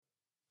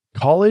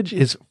College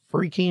is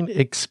freaking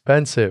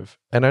expensive,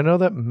 and I know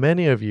that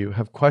many of you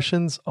have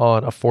questions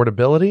on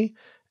affordability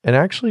and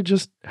actually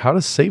just how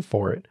to save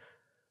for it,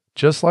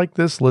 just like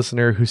this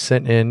listener who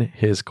sent in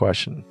his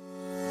question.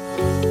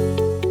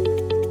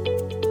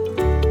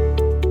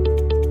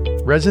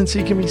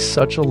 Residency can be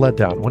such a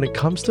letdown when it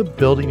comes to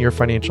building your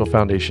financial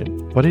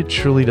foundation, but it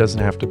truly doesn't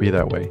have to be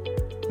that way.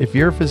 If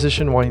you're a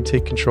physician wanting to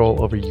take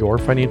control over your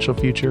financial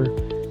future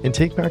and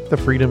take back the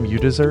freedom you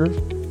deserve,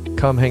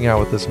 come hang out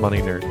with this money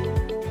nerd.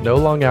 No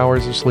long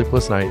hours or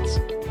sleepless nights,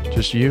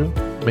 just you,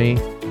 me,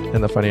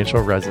 and the Financial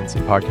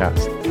Residency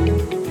Podcast.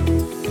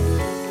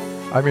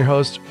 I'm your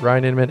host,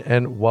 Ryan Inman,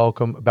 and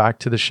welcome back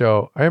to the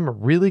show. I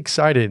am really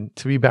excited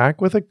to be back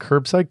with a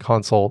curbside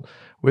consult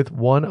with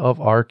one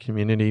of our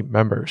community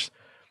members.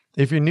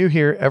 If you're new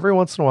here, every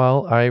once in a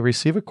while, I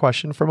receive a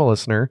question from a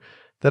listener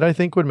that I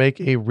think would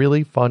make a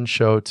really fun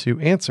show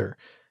to answer.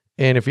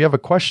 And if you have a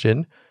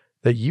question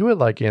that you would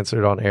like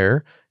answered on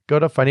air, go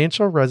to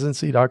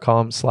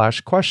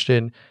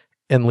financialresidency.com/question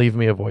and leave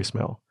me a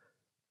voicemail.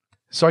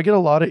 So I get a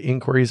lot of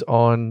inquiries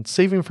on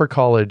saving for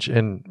college,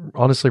 and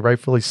honestly,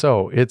 rightfully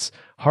so. It's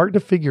hard to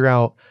figure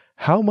out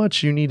how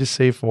much you need to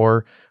save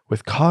for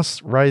with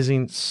costs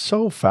rising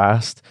so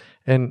fast,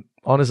 and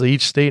honestly,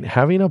 each state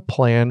having a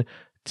plan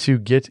to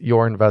get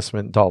your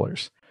investment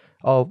dollars.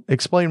 I'll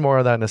explain more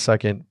of that in a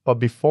second, but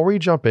before we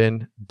jump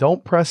in,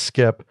 don't press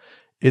skip.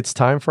 It's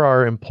time for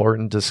our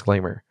important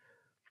disclaimer.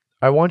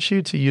 I want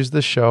you to use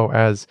this show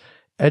as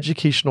an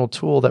educational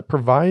tool that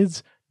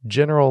provides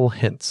general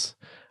hints.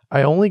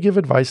 I only give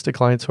advice to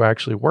clients who I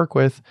actually work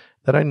with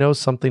that I know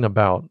something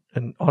about.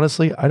 And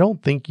honestly, I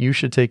don't think you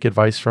should take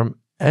advice from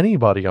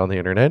anybody on the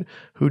internet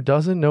who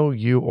doesn't know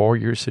you or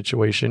your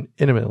situation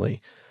intimately.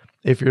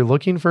 If you're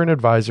looking for an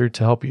advisor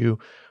to help you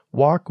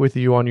walk with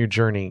you on your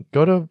journey,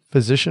 go to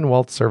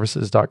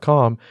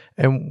physicianwealthservices.com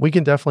and we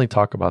can definitely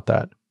talk about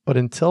that. But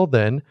until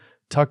then,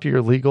 talk to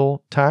your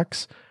legal,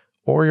 tax,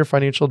 or your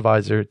financial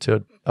advisor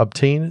to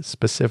obtain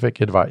specific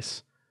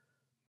advice.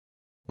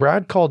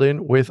 Brad called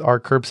in with our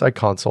curbside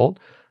consult,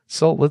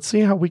 so let's see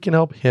how we can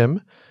help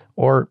him,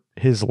 or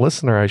his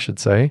listener, I should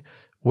say,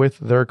 with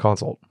their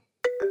consult.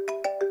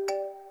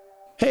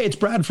 Hey, it's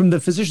Brad from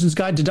the Physician's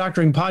Guide to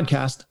Doctoring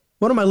podcast.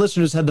 One of my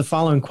listeners had the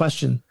following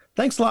question.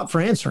 Thanks a lot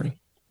for answering.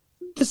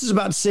 This is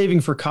about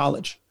saving for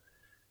college.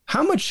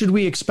 How much should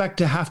we expect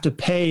to have to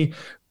pay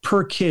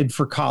per kid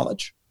for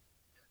college?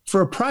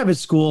 For a private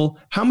school,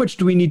 how much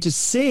do we need to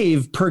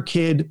save per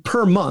kid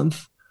per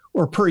month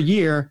or per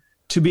year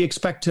to be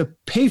expect to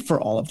pay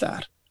for all of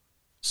that?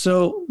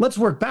 So let's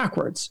work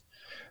backwards.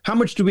 How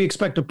much do we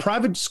expect a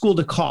private school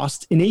to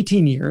cost in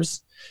 18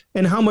 years?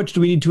 And how much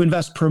do we need to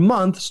invest per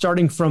month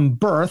starting from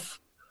birth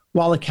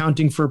while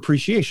accounting for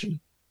appreciation?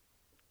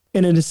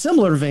 And in a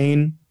similar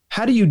vein,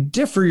 how do you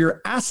differ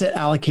your asset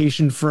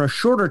allocation for a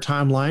shorter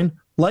timeline,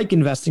 like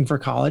investing for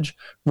college,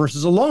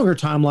 versus a longer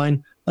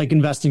timeline, like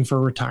investing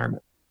for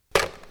retirement?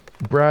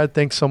 Brad,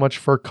 thanks so much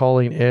for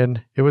calling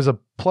in. It was a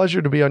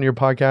pleasure to be on your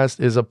podcast.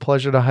 It is a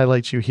pleasure to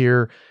highlight you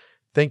here.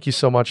 Thank you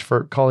so much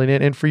for calling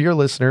in, and for your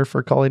listener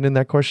for calling in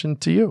that question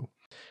to you.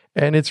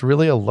 And it's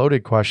really a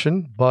loaded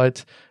question,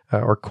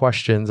 or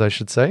questions, I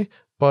should say,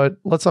 but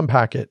let's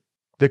unpack it.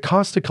 The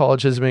cost of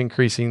college has been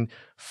increasing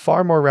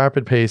far more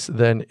rapid pace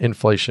than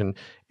inflation.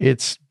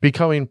 It's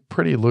becoming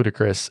pretty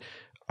ludicrous.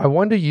 I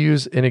wanted to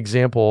use an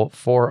example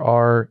for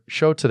our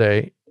show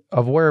today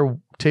of where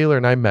Taylor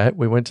and I met.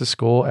 We went to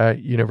school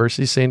at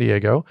University of San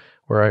Diego,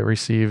 where I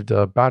received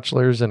a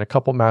bachelor's and a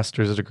couple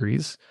master's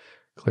degrees.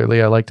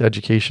 Clearly, I liked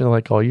education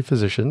like all you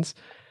physicians.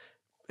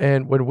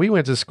 And when we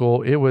went to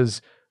school, it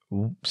was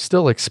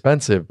still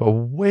expensive, but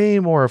way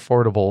more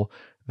affordable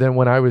than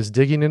when I was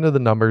digging into the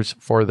numbers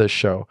for this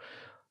show.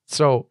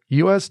 So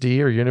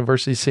USD, or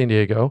University of San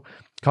Diego,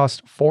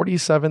 cost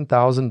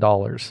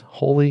 $47,000.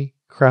 Holy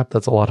crap,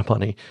 that's a lot of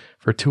money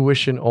for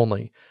tuition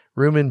only.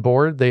 Room and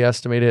board, they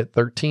estimated at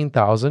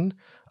 $13,000,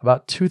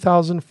 about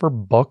 $2,000 for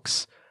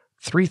books,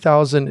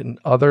 $3,000 in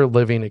other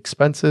living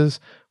expenses,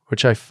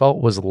 which I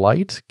felt was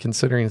light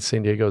considering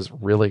San Diego is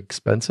really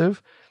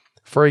expensive,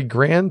 for a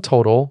grand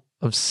total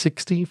of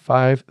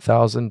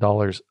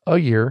 $65,000 a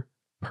year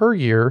per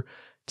year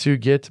to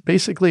get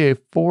basically a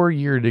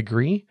 4-year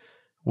degree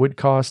would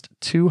cost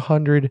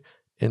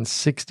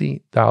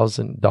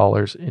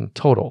 $260,000 in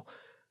total.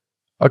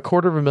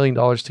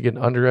 $250,000 to get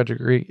an undergraduate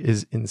degree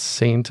is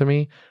insane to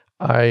me.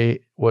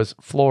 I was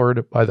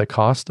floored by the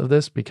cost of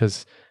this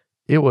because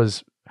it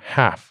was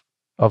half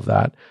of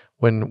that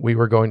when we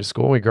were going to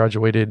school. We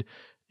graduated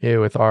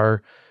with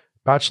our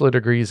bachelor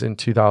degrees in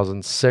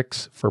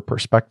 2006, for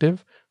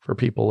perspective for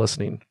people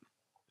listening.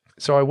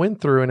 So I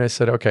went through and I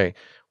said, okay,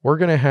 we're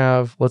going to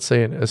have, let's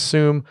say,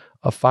 assume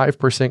a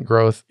 5%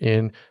 growth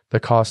in the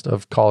cost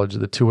of college,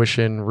 the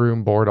tuition,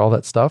 room, board, all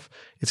that stuff.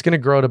 It's going to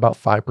grow at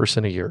about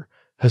 5% a year.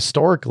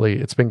 Historically,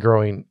 it's been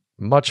growing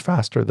much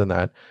faster than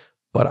that,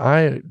 but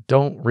I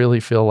don't really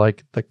feel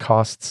like the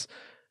costs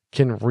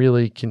can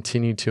really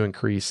continue to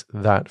increase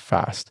that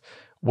fast.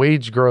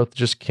 Wage growth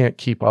just can't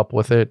keep up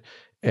with it.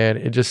 And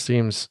it just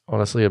seems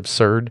honestly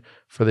absurd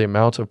for the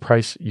amount of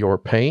price you're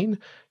paying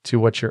to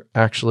what you're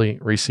actually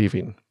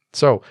receiving.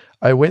 So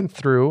I went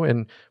through,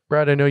 and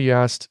Brad, I know you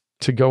asked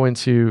to go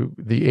into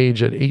the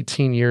age at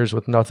 18 years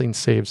with nothing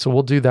saved. So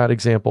we'll do that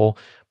example.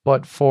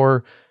 But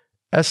for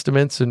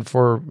estimates and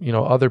for,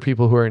 other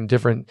people who are in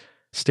different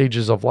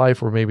stages of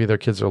life where maybe their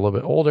kids are a little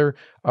bit older,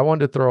 I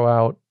wanted to throw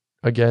out,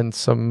 again,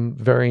 some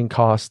varying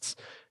costs.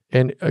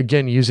 And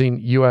again,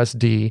 using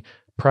USD,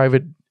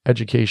 private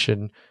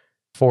education,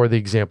 for the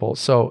example.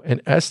 So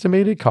an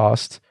estimated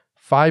cost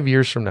 5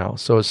 years from now.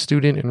 So a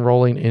student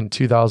enrolling in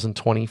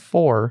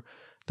 2024,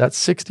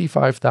 that's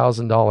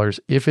 $65,000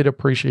 if it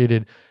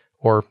appreciated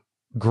or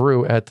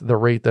grew at the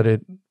rate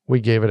that we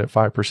gave it at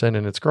 5%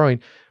 and it's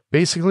growing.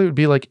 Basically, it would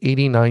be like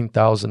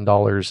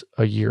 $89,000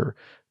 a year,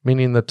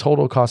 meaning the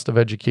total cost of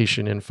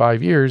education in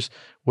 5 years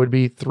would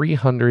be about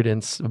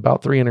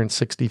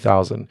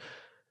 $360,000.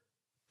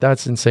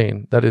 That's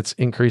insane that it's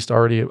increased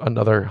already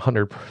another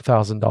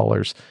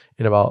 $100,000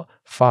 in about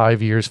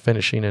 5 years,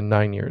 finishing in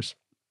 9 years.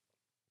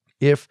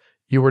 If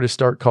you were to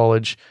start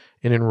college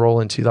and enroll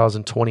in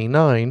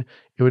 2029,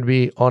 it would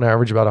be on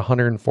average about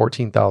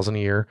 $114,000 a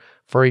year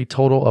for a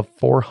total of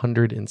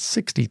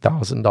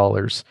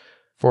 $460,000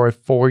 for a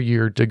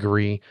 4-year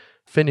degree,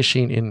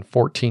 finishing in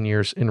 14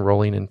 years,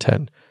 enrolling in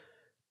 10.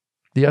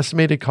 The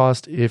estimated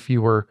cost if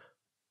you were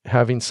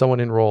having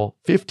someone enroll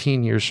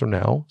 15 years from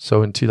now,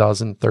 so in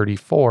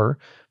 2034,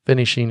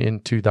 finishing in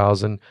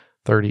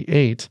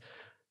 2038,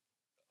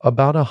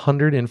 about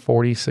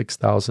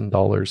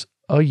 $146,000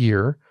 a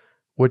year,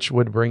 which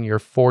would bring your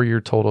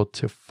 4-year total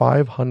to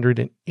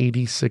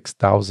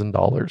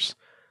 $586,000.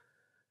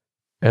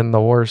 And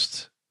the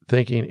worst,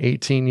 thinking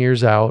 18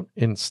 years out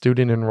in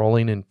student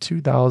enrolling in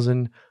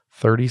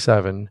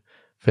 2037,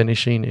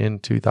 finishing in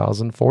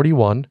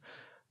 2041,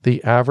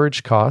 the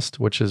average cost,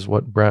 which is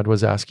what Brad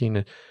was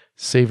asking,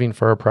 saving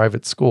for a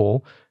private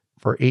school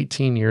for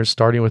 18 years,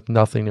 starting with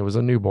nothing, it was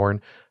a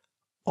newborn,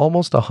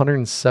 almost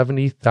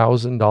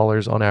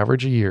 $170,000 on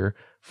average a year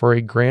for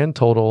a grand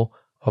total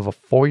of a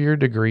 4-year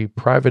degree,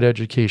 private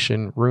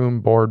education, room,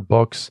 board,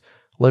 books,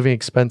 living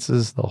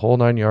expenses, the whole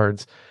 9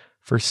 yards,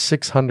 for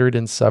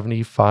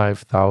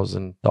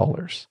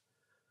 $675,000.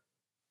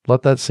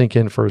 Let that sink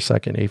in for a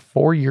second. A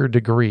 4-year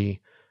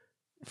degree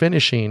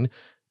finishing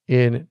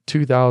in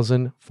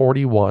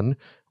 2041,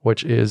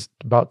 which is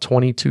about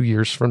 22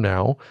 years from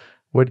now,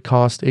 would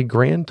cost a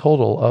grand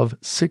total of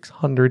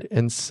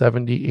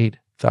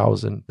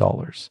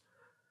 $678,000.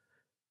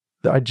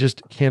 I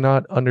just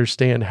cannot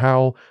understand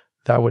how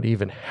that would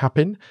even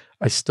happen.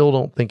 I still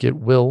don't think it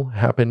will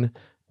happen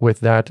with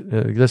that.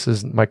 This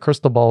is, my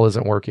crystal ball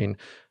isn't working.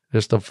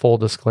 Just a full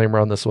disclaimer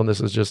on this one.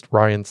 This is just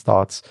Ryan's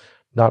thoughts,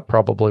 not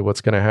probably what's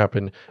going to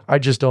happen. I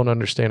just don't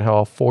understand how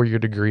a 4-year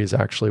degree is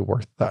actually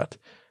worth that.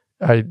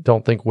 I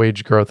don't think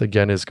wage growth,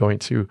 again, is going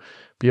to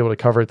be able to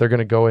cover it. They're going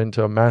to go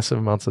into massive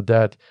amounts of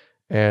debt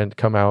and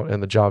come out,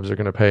 and the jobs are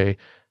going to pay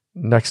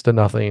next to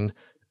nothing.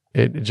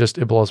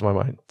 It blows my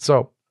mind.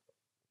 So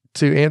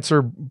to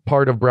answer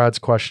part of Brad's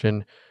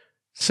question,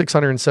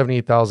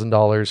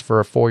 $678,000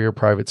 for a 4-year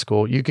private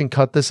school. You can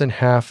cut this in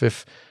half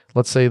if,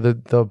 let's say,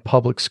 the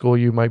public school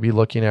you might be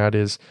looking at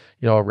is,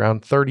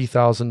 around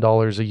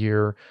 $30,000 a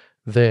year.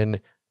 Then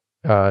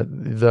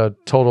the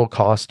total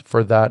cost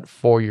for that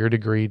 4-year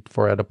degree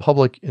at a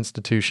public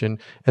institution,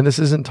 and this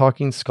isn't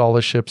talking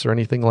scholarships or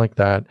anything like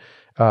that,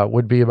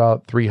 would be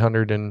about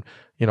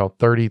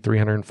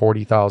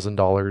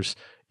 $340,000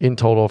 in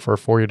total for a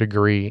 4-year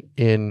degree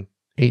in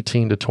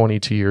 18 to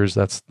 22 years.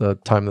 That's the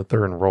time that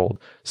they're enrolled.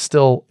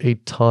 Still a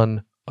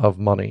ton of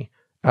money,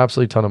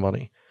 absolutely ton of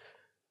money.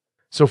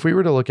 So if we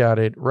were to look at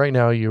it right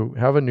now, you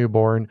have a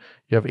newborn,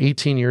 you have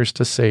 18 years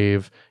to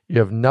save, you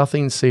have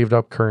nothing saved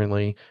up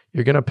currently,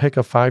 you're going to pick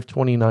a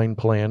 529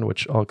 plan,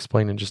 which I'll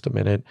explain in just a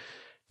minute,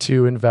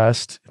 to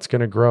invest. It's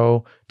going to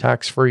grow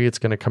tax-free. It's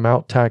going to come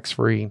out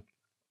tax-free.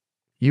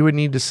 You would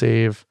need to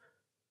save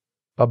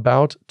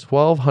about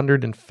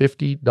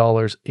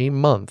 $1,250 a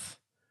month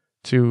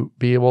to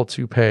be able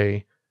to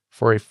pay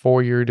for a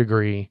 4-year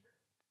degree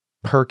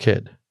per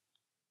kid.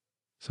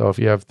 So if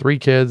you have 3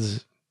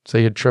 kids, say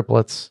you had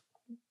triplets,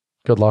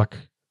 good luck.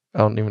 I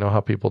don't even know how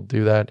people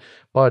do that,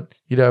 but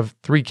you'd have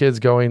 3 kids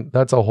going.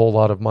 That's a whole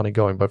lot of money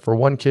going. But for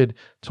 1 kid,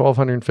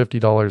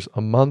 $1,250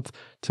 a month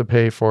to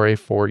pay for a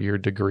 4-year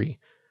degree.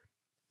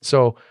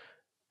 So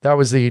that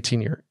was the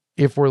 18-year.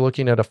 If we're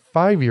looking at a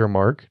 5-year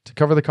mark, to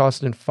cover the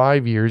cost in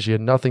 5 years, you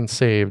had nothing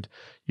saved,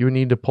 you would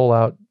need to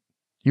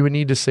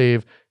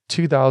save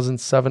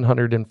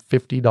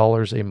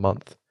 $2,750 a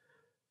month.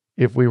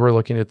 If we were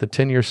looking at the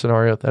 10-year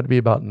scenario, that'd be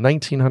about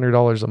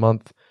 $1,900 a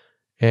month.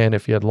 And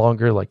if you had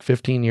longer, like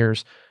 15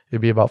 years, it'd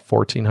be about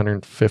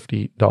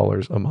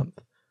 $1,450 a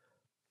month.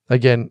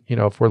 Again,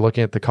 if we're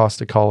looking at the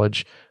cost of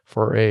college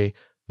for a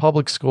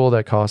public school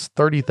that costs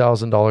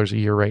 $30,000 a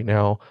year right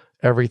now,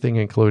 everything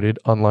included,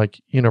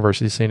 unlike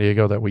University of San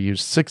Diego that we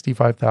use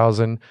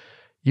 $65,000,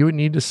 you would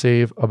need to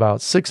save about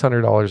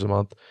 $600 a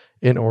month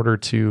in order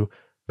to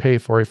pay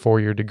for a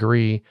 4-year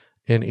degree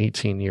in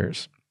 18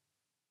 years.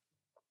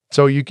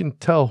 So you can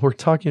tell we're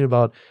talking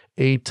about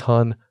a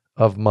ton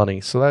of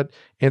money. So that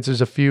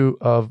answers a few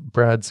of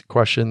Brad's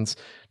questions.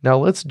 Now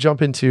let's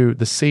jump into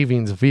the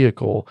savings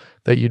vehicle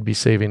that you'd be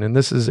saving. And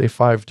this is a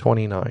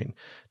 529.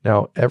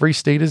 Now every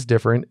state is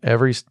different.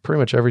 Pretty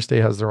much every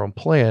state has their own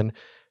plan,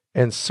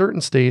 and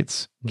certain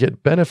states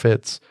get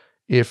benefits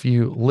if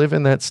you live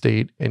in that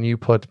state and you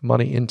put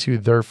money into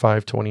their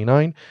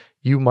 529.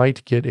 You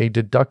might get a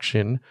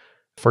deduction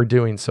for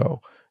doing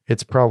so.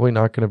 It's probably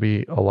not going to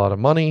be a lot of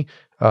money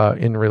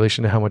in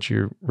relation to how much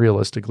you're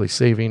realistically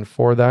saving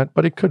for that,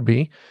 but it could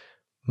be.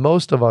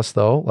 Most of us,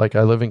 though, like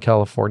I live in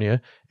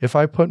California, if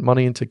I put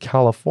money into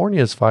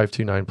California's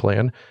 529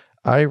 plan,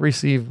 I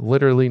receive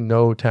literally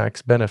no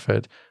tax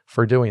benefit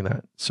for doing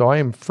that. So I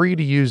am free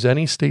to use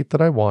any state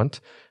that I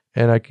want,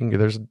 and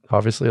there's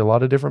obviously a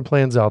lot of different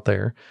plans out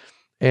there.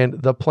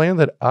 And the plan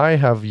that I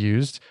have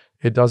used,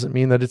 it doesn't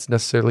mean that it's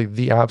necessarily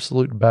the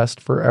absolute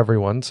best for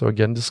everyone. So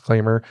again,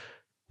 disclaimer,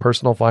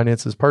 personal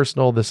finance is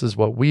personal. This is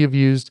what we have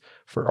used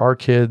for our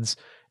kids.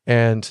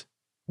 And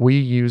we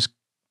use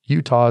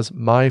Utah's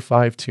My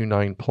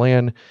 529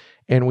 plan.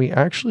 And we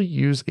actually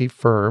use a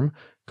firm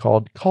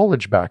called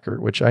College Backer,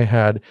 which I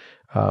had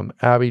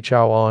Abby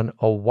Chow on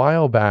a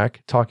while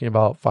back talking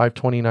about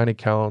 529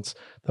 accounts,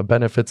 the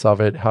benefits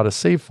of it, how to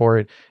save for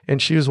it. And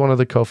she was one of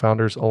the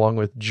co-founders along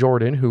with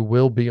Jordan, who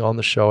will be on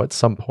the show at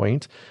some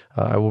point.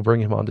 I will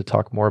bring him on to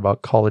talk more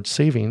about college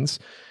savings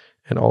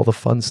and all the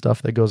fun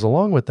stuff that goes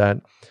along with that.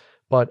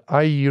 But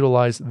I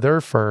utilize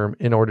their firm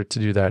in order to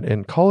do that.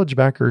 And College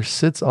Backer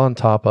sits on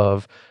top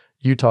of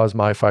Utah's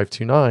My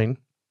 529.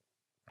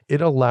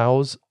 It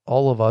allows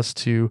all of us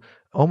to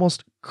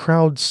almost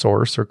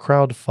crowdsource or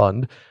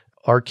crowdfund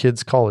our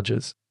kids'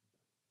 colleges.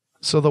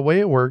 So the way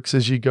it works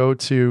is you can go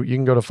to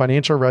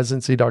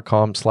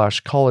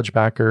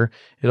financialresidency.com/collegebacker.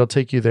 It'll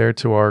take you there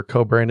to our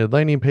co-branded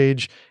landing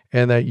page,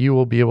 and that you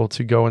will be able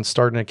to go and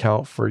start an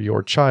account for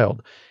your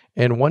child.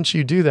 And once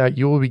you do that,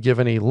 you will be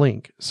given a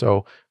link.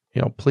 So,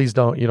 please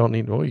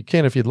you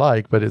can if you'd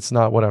like, but it's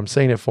not what I'm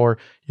saying it for.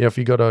 If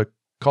you go to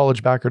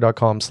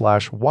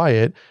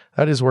collegebacker.com/Wyatt,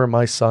 that is where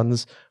my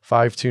son's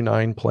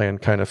 529 plan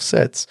kind of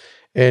sits.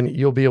 And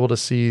you'll be able to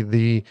see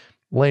the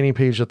landing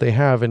page that they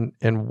have.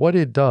 And what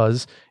it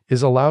does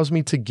is allows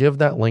me to give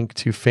that link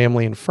to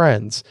family and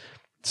friends.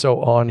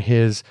 So on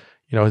his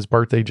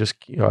birthday just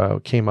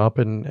came up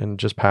and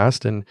just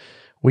passed, and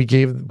we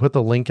put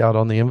the link out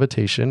on the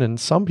invitation. And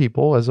some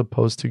people, as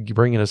opposed to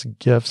bringing us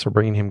gifts or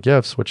bringing him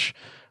gifts, which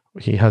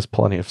he has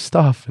plenty of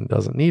stuff and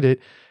doesn't need it,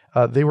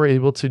 they were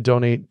able to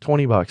donate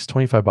 $20,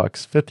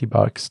 $25,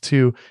 $50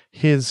 to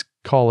his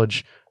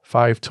college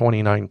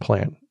 529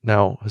 plan.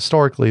 Now,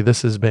 historically,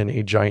 this has been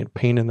a giant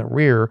pain in the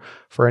rear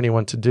for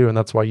anyone to do. And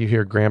that's why you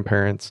hear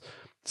grandparents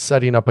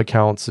setting up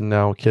accounts, and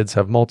now kids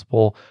have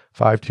multiple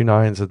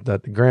 529s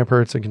that the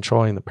grandparents are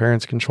controlling, the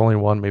parents controlling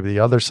one, maybe the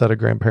other set of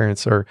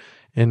grandparents are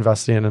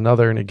investing in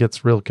another, and it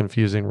gets real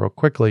confusing real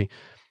quickly.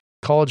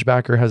 College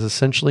Backer has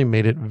essentially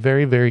made it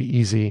very, very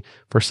easy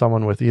for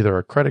someone with either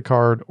a credit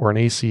card or an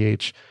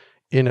ACH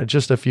in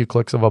just a few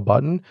clicks of a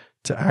button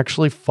to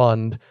actually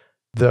fund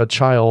the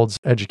child's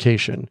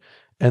education.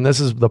 And this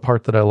is the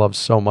part that I love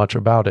so much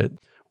about it.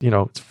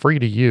 It's free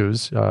to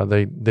use.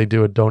 They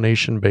do a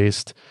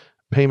donation-based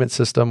payment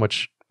system,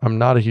 which I'm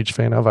not a huge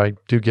fan of. I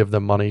do give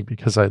them money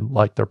because I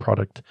like their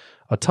product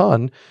a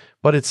ton,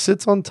 but it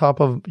sits on top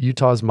of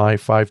Utah's My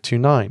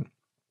 529.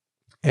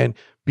 And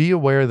be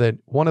aware that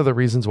one of the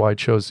reasons why I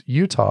chose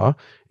Utah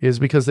is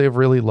because they have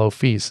really low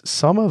fees.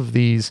 Some of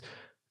these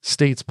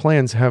states'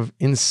 plans have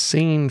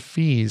insane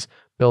fees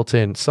built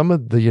in. Some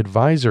of the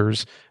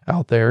advisors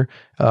out there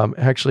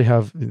actually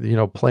have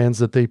plans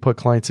that they put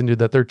clients into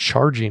that they're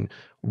charging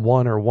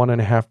 1 or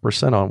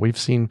 1.5% on. We've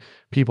seen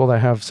people that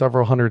have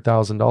several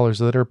 $100,000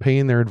 that are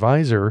paying their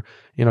advisor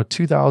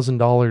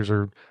 $2,000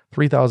 or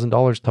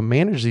 $3,000 to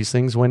manage these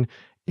things, when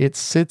it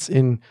sits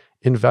in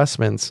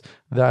investments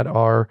that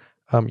are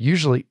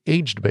usually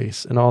age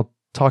based, and I'll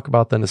talk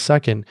about that in a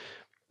second.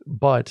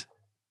 But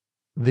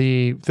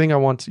the thing I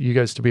want you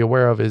guys to be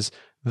aware of is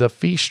the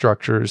fee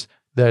structures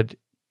that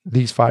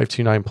these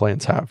 529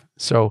 plans have.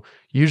 So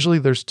usually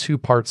there's two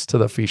parts to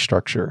the fee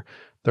structure.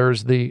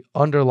 There's the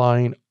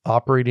underlying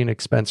operating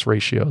expense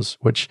ratios,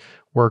 which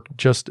work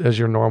just as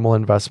your normal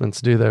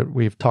investments do, that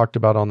we've talked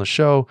about on the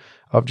show,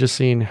 of just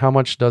seeing how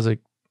much does it,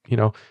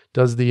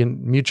 does the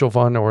mutual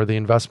fund or the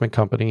investment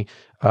company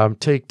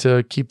take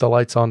to keep the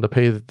lights on to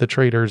pay the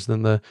traders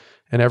and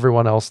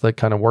everyone else that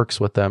kind of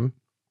works with them.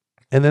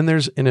 And then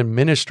there's an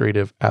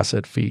administrative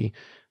asset fee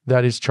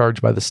that is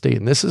charged by the state.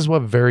 And this is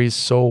what varies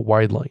so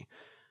widely.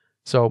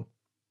 So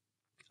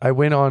I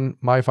went on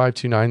My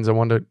 529s. I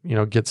wanted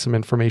to, get some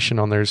information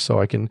on there so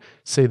I can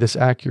say this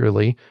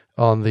accurately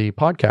on the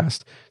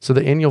podcast. So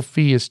the annual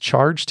fee is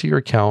charged to your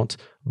account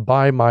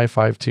by My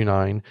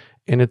 529,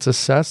 and it's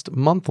assessed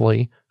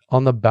monthly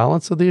on the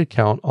balance of the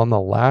account on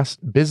the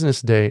last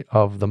business day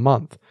of the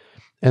month.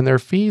 And their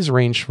fees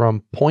range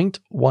from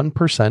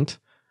 0.1%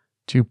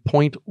 to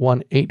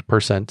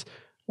 0.18%,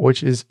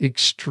 which is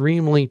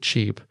extremely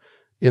cheap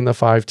in the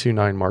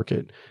 529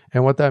 market.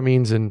 And what that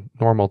means in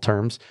normal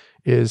terms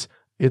is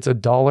it's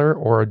 $1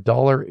 or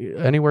 $1,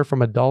 anywhere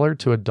from $1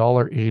 to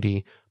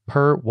 $1.80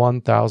 per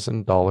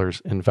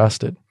 $1,000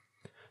 invested.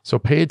 So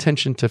pay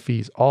attention to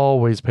fees.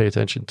 Always pay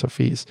attention to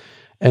fees.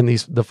 And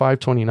the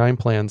 529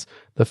 plans,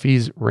 the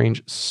fees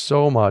range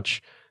so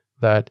much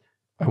that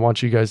I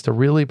want you guys to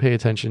really pay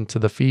attention to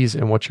the fees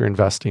and what you're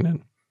investing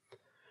in.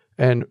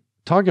 And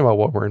talking about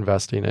what we're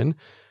investing in,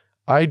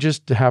 I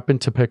just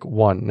happened to pick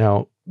one.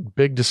 Now,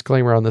 big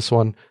disclaimer on this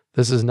one.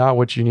 This is not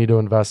what you need to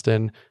invest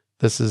in.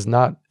 This is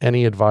not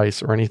any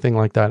advice or anything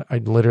like that. I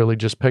literally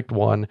just picked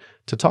one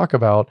to talk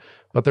about,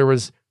 but there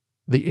was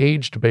the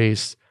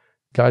age-based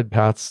guide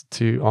paths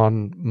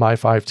on my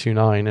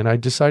 529, and I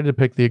decided to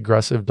pick the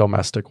aggressive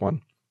domestic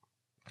one.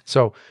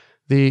 So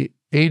the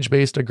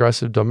age-based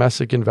aggressive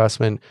domestic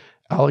investment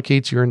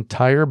allocates your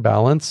entire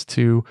balance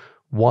to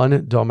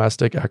one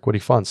domestic equity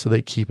fund. So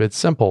they keep it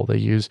simple. They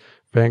use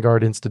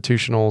Vanguard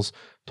Institutional's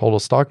Total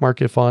Stock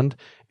Market Fund,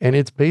 and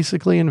it's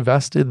basically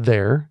invested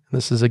there.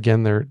 This is,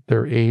 again,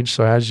 their age.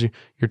 So as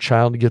your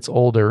child gets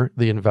older,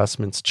 the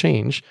investments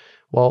change.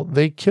 Well,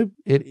 they keep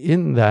it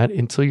in that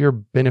until your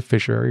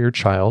beneficiary, your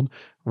child,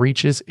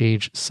 reaches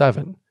age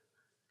 7.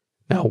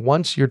 Now,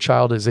 once your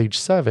child is age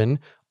 7,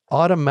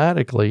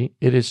 automatically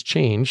it is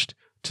changed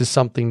to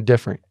something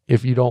different.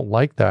 If you don't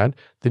like that,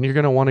 then you're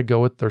going to want to go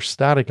with their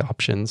static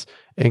options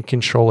and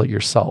control it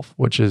yourself,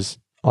 which is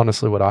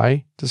honestly what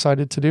I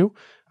decided to do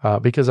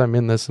because I'm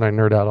in this and I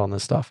nerd out on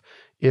this stuff.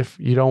 If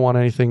you don't want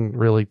anything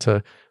really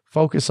to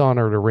focus on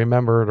or to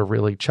remember or to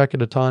really check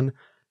it a ton,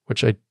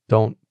 which I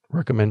don't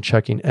recommend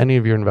checking any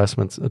of your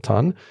investments a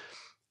ton,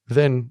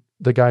 then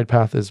the guide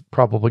path is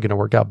probably going to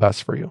work out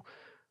best for you.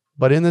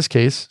 But in this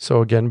case,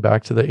 so again,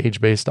 back to the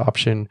age-based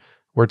option,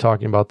 we're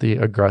talking about the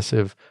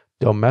aggressive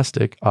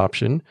domestic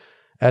option.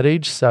 At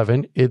age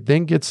 7, it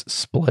then gets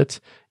split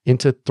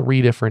into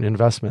 3 different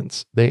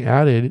investments. They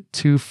added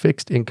 2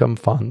 fixed income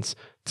funds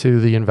to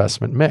the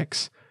investment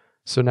mix.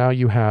 So now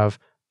you have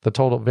the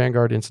total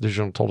Vanguard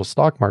Institutional Total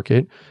Stock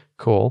Market,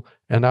 cool.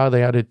 And now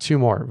they added 2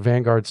 more,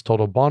 Vanguard's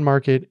Total Bond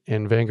Market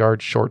and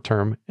Vanguard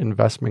Short-Term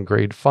Investment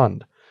Grade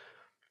Fund.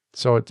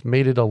 So it's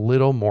made it a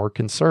little more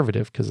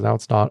conservative because now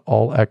it's not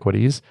all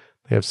equities.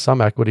 They have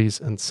some equities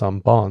and some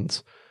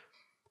bonds.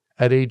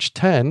 At age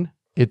 10,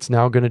 it's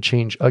now going to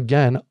change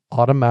again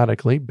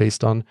automatically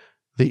based on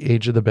the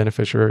age of the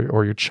beneficiary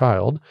or your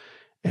child.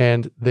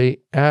 And they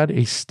add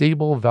a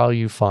stable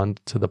value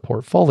fund to the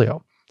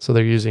portfolio. So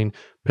they're using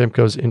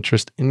PIMCO's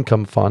Interest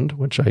Income Fund,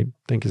 which I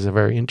think is a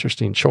very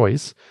interesting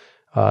choice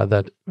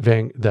that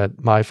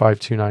my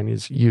 529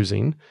 is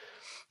using.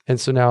 And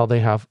so now they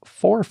have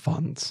 4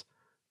 funds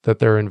that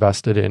they're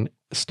invested in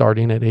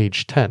starting at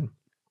age 10.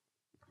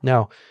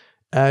 Now,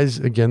 as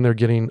again, they're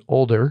getting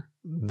older,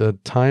 the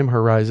time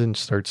horizon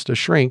starts to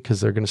shrink because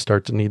they're going to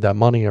start to need that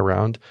money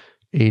around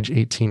age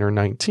 18 or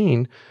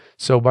 19.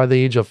 So by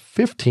the age of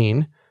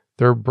 15,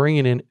 they're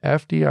bringing in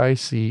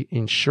FDIC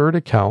insured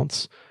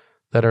accounts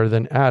that are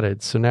then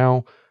added. So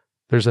now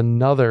there's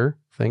another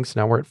thing. So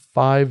now we're at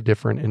 5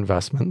 different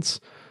investments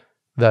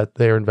that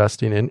they're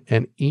investing in.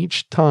 And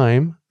each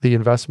time the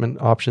investment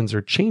options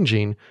are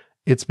changing,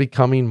 it's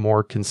becoming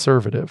more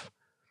conservative.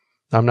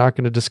 I'm not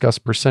going to discuss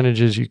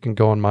percentages. You can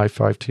go on my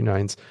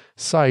 529's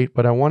site,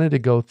 but I wanted to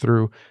go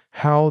through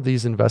how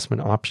these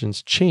investment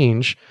options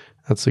change.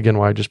 That's again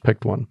why I just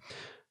picked one.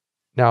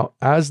 Now,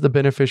 as the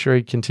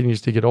beneficiary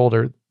continues to get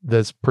older,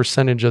 this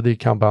percentage of the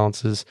account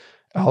balances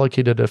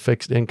allocated to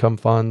fixed income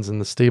funds and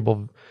the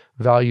stable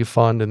value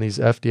fund and these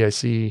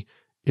FDIC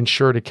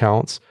insured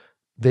accounts,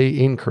 they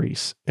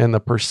increase. And the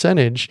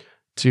percentage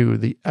to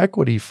the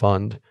equity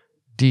fund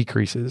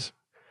decreases.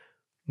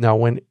 Now,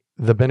 when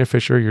the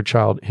beneficiary, your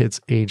child,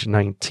 hits age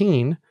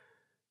 19,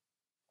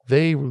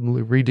 they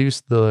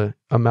reduce the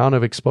amount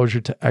of exposure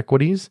to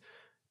equities.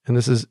 And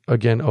this is,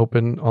 again,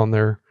 open on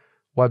their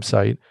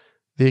website.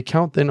 The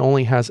account then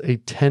only has a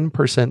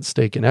 10%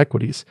 stake in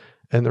equities,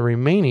 and the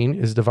remaining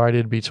is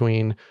divided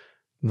between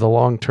the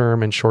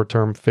long-term and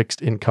short-term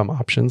fixed income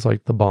options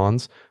like the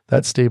bonds,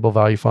 that stable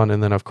value fund,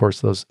 and then, of course,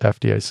 those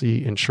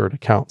FDIC insured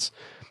accounts.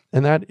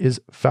 And that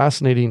is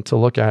fascinating to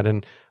look at.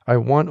 And I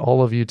want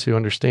all of you to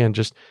understand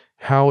just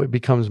how it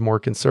becomes more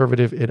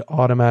conservative. It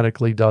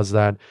automatically does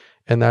that.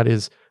 And that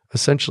is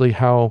essentially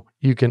how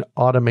you can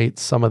automate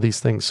some of these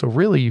things. So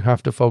really you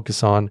have to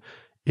focus on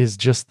is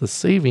just the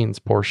savings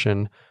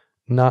portion,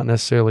 not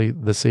necessarily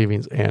the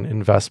savings and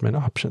investment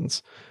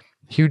options.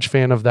 Huge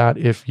fan of that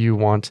if you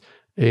want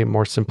a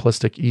more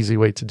simplistic, easy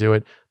way to do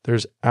it.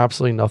 There's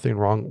absolutely nothing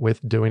wrong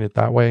with doing it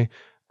that way.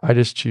 I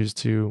just choose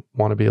to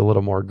want to be a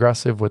little more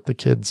aggressive with the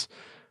kids'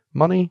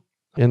 money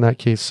in that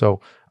case.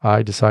 So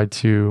I decide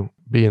to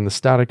be in the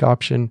static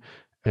option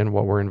and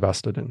what we're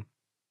invested in.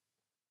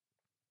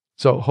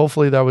 So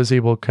hopefully that was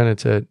able kind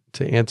of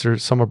to answer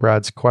some of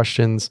Brad's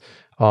questions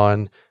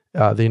on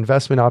the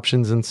investment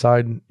options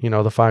inside, the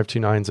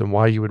 529s and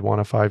why you would want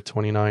a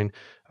 529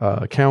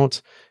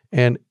 account.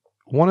 And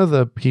one of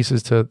the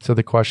pieces to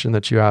the question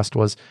that you asked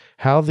was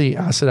how the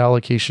asset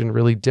allocation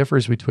really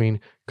differs between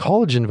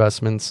college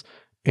investments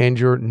and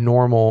your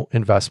normal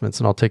investments.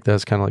 And I'll take that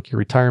as kind of like your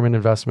retirement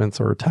investments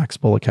or a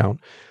taxable account.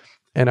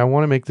 And I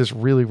want to make this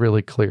really,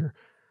 really clear.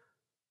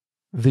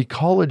 The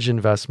college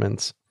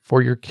investments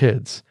for your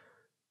kids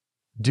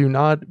do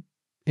not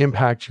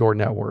impact your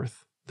net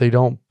worth. They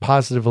don't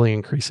positively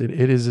increase it.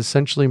 It is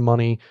essentially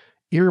money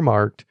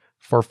earmarked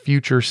for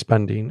future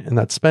spending. And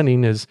that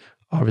spending is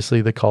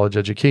obviously the college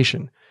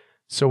education.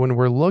 So when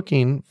we're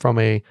looking from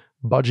a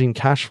budgeting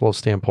cash flow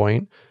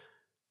standpoint,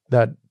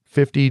 that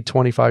 50,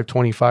 25,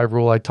 25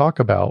 rule I talk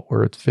about,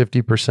 where it's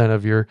 50%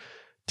 of your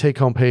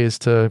take-home pay is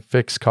to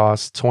fixed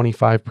costs,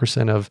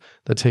 25% of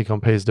the take-home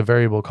pay is to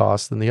variable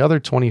costs, and the other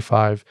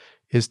 25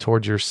 is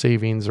towards your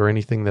savings or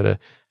anything that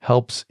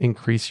helps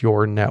increase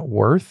your net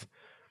worth.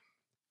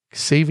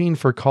 Saving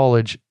for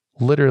college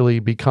literally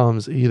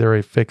becomes either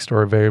a fixed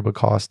or a variable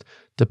cost,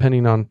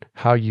 depending on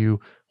how you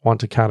want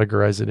to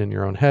categorize it in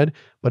your own head,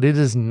 but it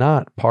is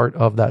not part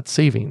of that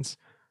savings.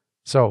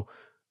 So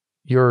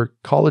your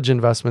college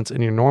investments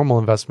and your normal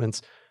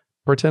investments,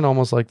 pretend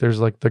almost like there's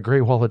like the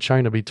Great Wall of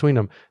China between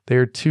them. They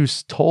are two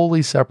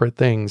totally separate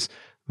things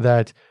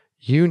that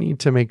you need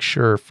to make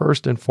sure,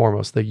 first and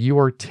foremost, that you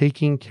are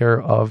taking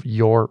care of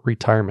your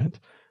retirement.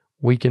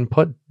 We can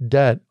put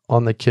debt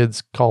on the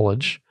kids'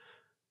 college,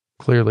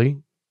 clearly,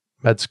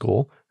 med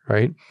school,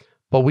 right?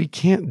 But we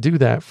can't do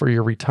that for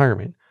your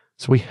retirement.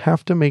 So we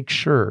have to make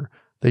sure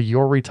that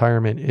your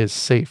retirement is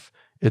safe,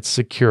 it's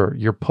secure,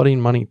 you're putting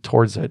money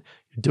towards it,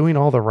 you're doing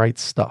all the right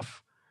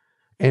stuff.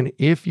 And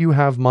if you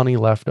have money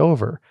left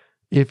over,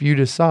 if you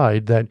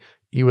decide that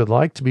you would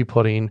like to be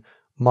putting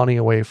money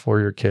away for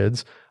your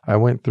kids, I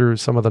went through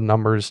some of the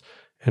numbers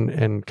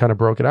and kind of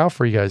broke it out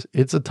for you guys.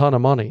 It's a ton of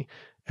money.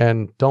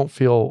 And don't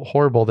feel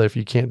horrible that if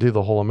you can't do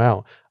the whole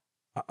amount.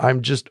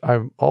 I'm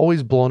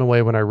always blown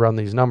away when I run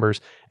these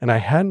numbers, and I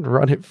hadn't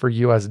run it for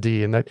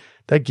USD. And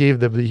that gave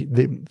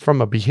the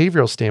from a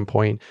behavioral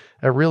standpoint,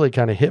 it really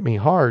kind of hit me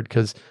hard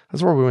because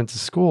that's where we went to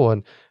school.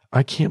 And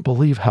I can't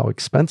believe how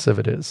expensive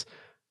it is.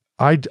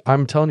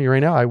 I'm telling you right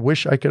now, I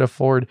wish I could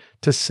afford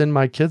to send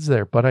my kids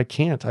there, but I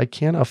can't. I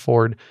can't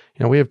afford,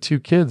 we have 2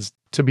 kids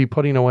to be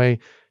putting away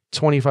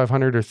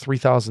 $2,500 or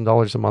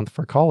 $3,000 a month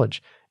for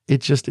college.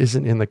 It just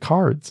isn't in the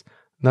cards.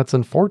 And that's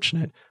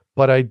unfortunate.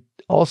 But I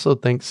also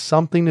think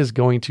something is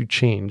going to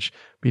change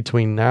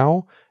between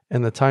now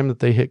and the time that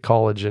they hit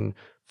college in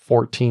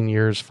 14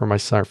 years for my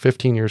son, or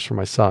 15 years for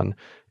my son.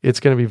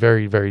 It's going to be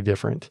very, very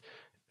different.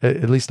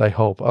 At least I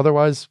hope.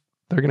 Otherwise,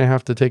 they're going to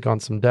have to take on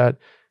some debt,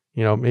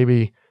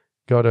 maybe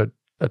go to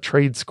a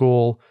trade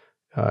school,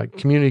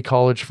 community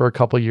college for a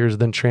couple of years,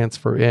 then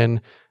transfer in.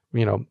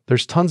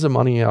 There's tons of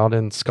money out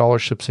in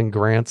scholarships and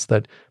grants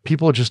that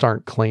people just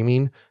aren't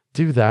claiming.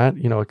 Do that,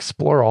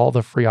 explore all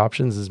the free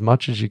options as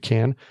much as you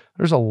can.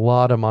 There's a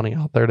lot of money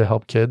out there to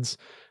help kids,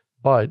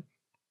 but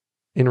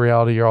in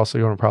reality, you're also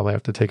going to probably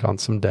have to take on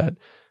some debt.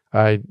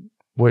 I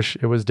wish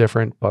it was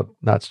different, but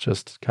that's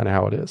just kind of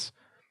how it is.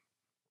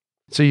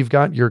 So you've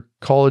got your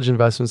college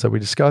investments that we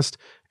discussed,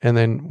 and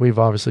then we've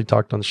obviously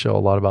talked on the show a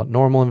lot about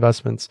normal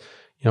investments,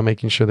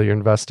 making sure that you're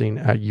investing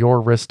at your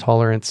risk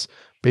tolerance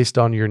based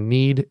on your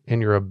need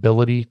and your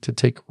ability to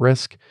take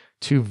risk.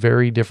 2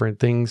 very different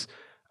things.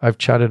 I've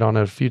chatted on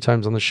it a few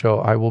times on the show.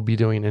 I will be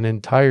doing an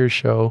entire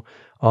show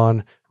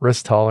on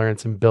risk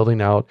tolerance and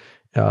building out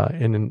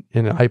in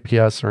an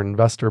IPS or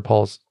investor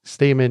pulse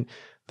statement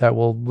that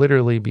will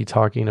literally be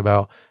talking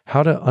about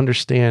how to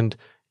understand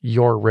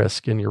your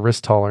risk and your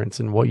risk tolerance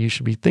and what you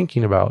should be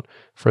thinking about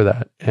for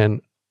that. And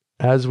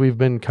as we've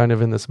been kind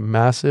of in this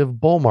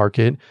massive bull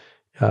market,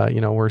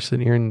 we're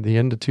sitting here in the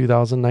end of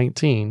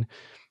 2019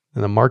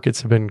 and the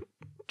markets have been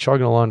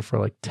chugging along for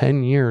like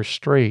 10 years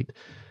straight,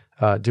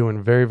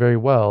 doing very, very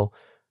well.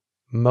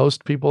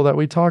 Most people that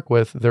we talk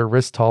with, their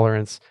risk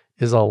tolerance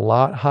is a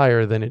lot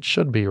higher than it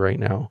should be right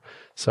now.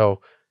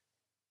 So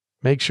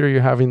make sure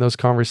you're having those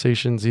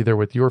conversations either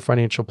with your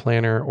financial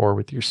planner or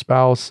with your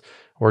spouse,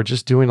 or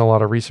just doing a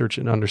lot of research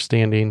and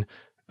understanding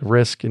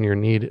risk and your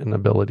need and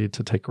ability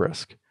to take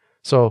risk.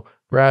 So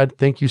Brad,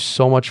 thank you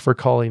so much for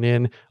calling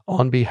in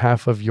on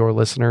behalf of your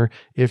listener.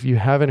 If you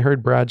haven't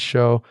heard Brad's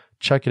show,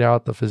 check it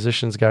out. The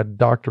Physician's Guide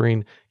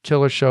Doctoring,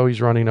 killer show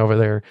he's running over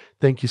there.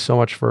 Thank you so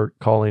much for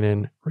calling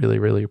in. Really,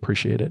 really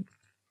appreciate it.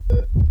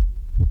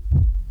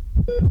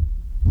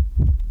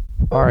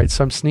 All right,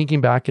 so I'm sneaking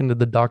back into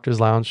the doctor's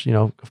lounge,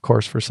 of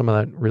course, for some of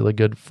that really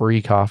good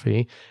free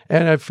coffee.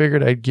 And I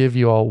figured I'd give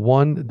you all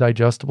one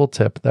digestible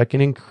tip that can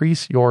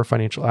increase your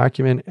financial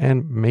acumen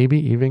and maybe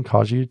even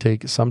cause you to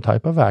take some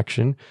type of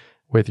action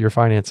with your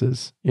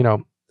finances,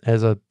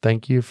 as a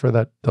thank you for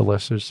that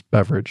delicious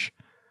beverage.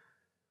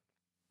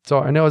 So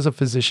I know as a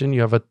physician, you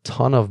have a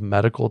ton of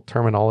medical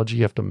terminology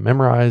you have to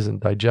memorize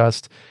and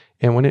digest.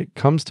 And when it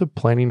comes to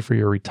planning for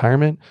your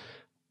retirement,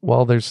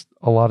 well, there's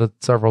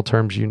several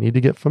terms you need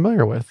to get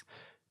familiar with.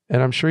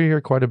 And I'm sure you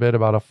hear quite a bit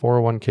about a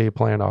 401k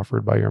plan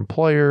offered by your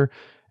employer.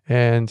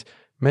 And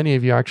many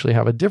of you actually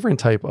have a different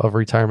type of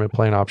retirement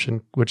plan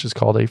option, which is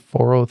called a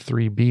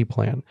 403b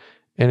plan,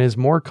 and is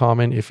more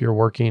common if you're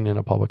working in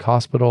a public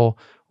hospital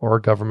or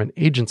a government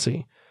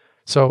agency.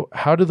 So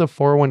how do the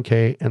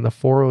 401k and the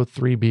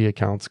 403b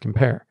accounts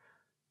compare?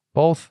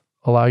 Both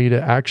allow you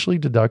to actually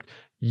deduct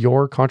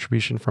your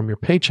contribution from your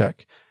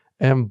paycheck,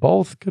 and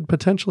both could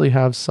potentially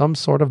have some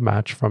sort of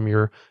match from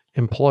your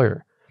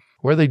employer.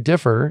 Where they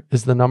differ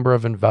is the number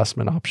of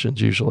investment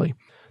options usually.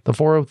 The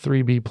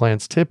 403b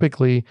plans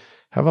typically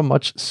have a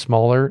much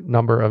smaller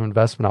number of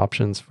investment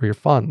options for your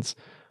funds,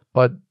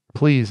 but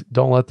please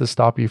don't let this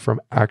stop you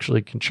from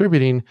actually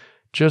contributing.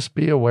 Just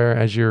be aware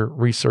as you're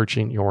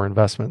researching your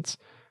investments.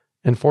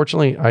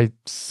 Unfortunately, I've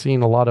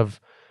seen a lot of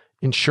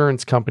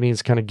insurance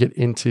companies kind of get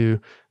into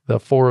the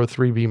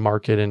 403b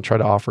market and try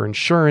to offer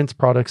insurance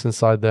products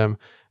inside them.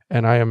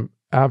 And I am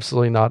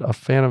absolutely not a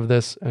fan of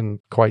this and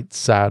quite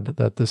sad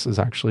that this is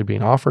actually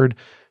being offered.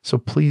 So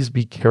please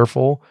be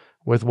careful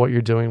with what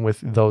you're doing with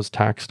those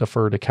tax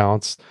deferred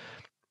accounts.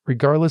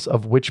 Regardless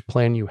of which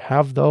plan you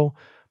have though,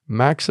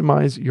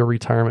 maximize your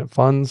retirement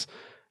funds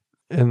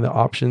and the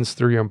options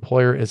through your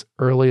employer as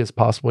early as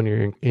possible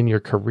in your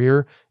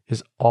career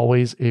is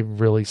always a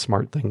really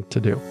smart thing to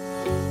do.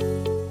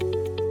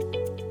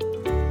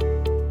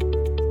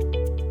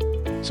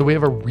 So we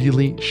have a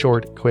really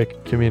short,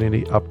 quick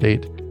community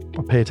update,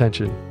 but pay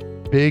attention.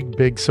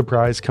 Big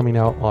surprise coming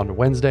out on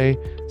Wednesday.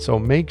 So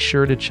make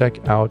sure to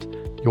check out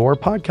your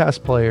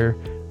podcast player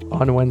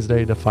on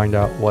Wednesday to find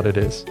out what it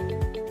is.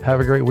 Have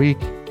a great week.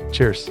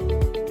 Cheers.